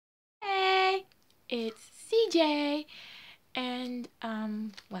It's CJ, and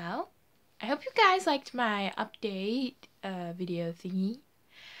well, I hope you guys liked my update video thingy,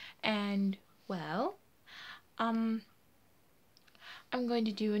 and well, I'm going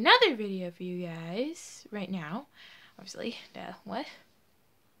to do another video for you guys right now. Obviously, what?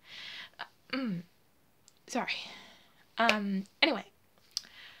 Sorry. Anyway.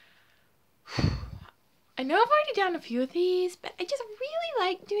 I know I've already done a few of these, but I just really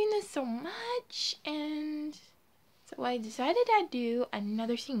like doing this so much, and so I decided I'd do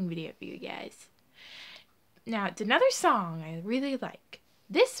another singing video for you guys. Now, it's another song I really like.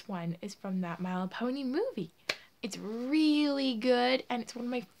 This one is from that My Little Pony movie. It's really good, and it's one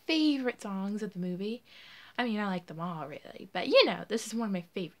of my favorite songs of the movie. I mean, I like them all, really, but you know, this is one of my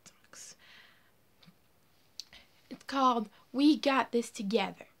favorite songs. It's called We Got This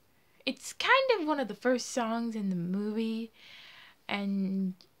Together. It's kind of one of the first songs in the movie,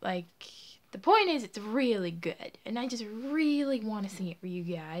 and like, the point is it's really good, and I just really want to sing it for you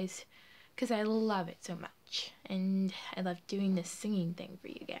guys because I love it so much, and I love doing this singing thing for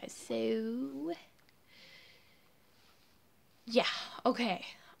you guys. So yeah, okay,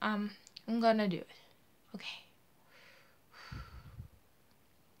 I'm gonna do it. Okay.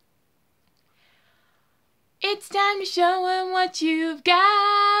 It's time to show 'em what you've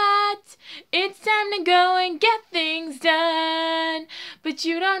got. It's time to go and get things done. But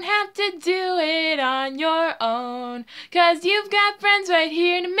you don't have to do it on your own, 'cause you've got friends right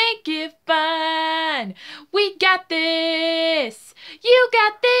here to make it fun. We got this. You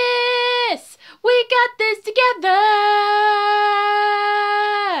got this. We got this together.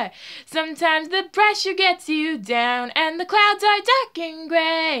 Sometimes the pressure gets you down and the clouds are dark and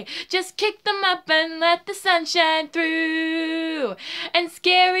gray. Just kick them up and let the sun shine through. And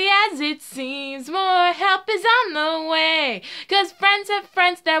scary as it seems, more help is on the way, 'cause friends have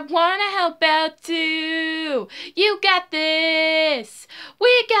friends that wanna help out too. You got this.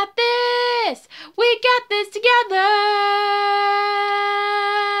 We got this. We got this together.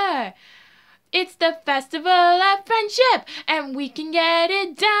 It's the festival of friendship, and we can get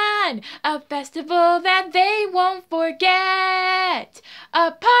it done. A festival that they won't forget.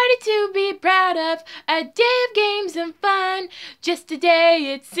 A party to be proud of, a day of games and fun. Just a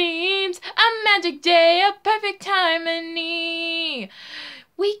day, it seems, a magic day, a perfect harmony.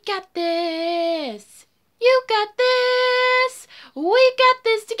 We got this. You got this. We got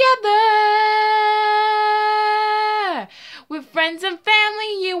this together. With friends and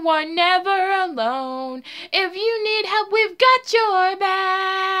family, you are never alone. If you need help, we've got your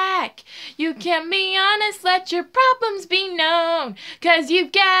back. You can be honest, let your problems be known, 'cause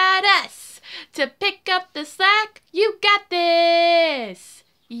you've got us to pick up the slack. You got this.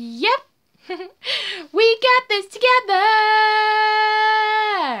 Yep. We got this together.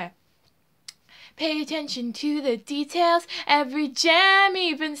 Pay attention to the details, every gem,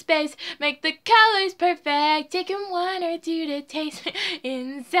 even space. Make the colors perfect, taking one or two to taste.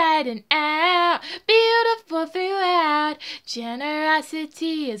 Inside and out, beautiful throughout.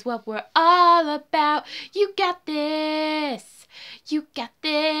 Generosity is what we're all about. You got this. You got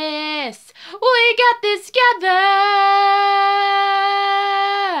this. We got this together.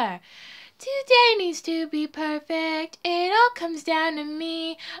 Today needs to be perfect, it all comes down to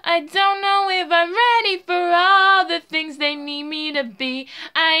me. I don't know if I'm ready for all the things they need me to be.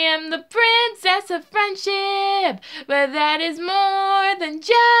 I am the princess of friendship, but that is more than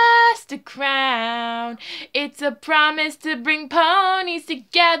just a crown. It's a promise to bring ponies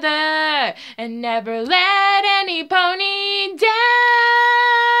together and never let any pony down.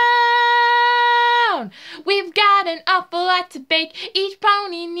 We've got an awful lot to bake, each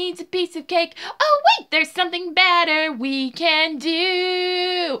pony needs a piece of cake. Oh wait, there's something better we can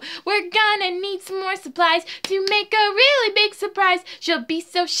do. We're gonna need some more supplies to make a really big surprise. She'll be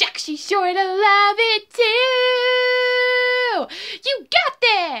so shocked, she's sure to love it too. You got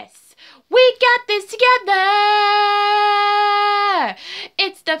this. We got this together.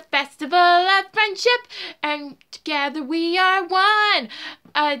 It's the festival of friendship, and together we are one.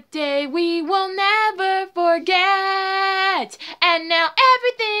 A day we will never forget. And now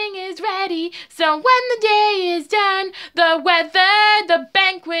everything is ready, so when the day is done, the weather, the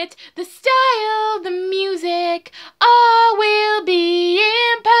banquet, the style, the music, all will be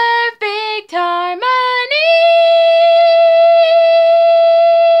in perfect harmony.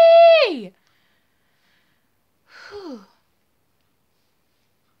 Whew.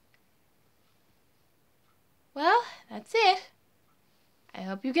 Well, that's it. I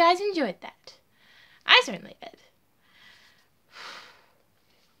hope you guys enjoyed that. I certainly did.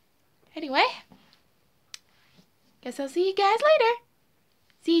 Anyway, guess I'll see you guys later.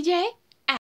 CJ.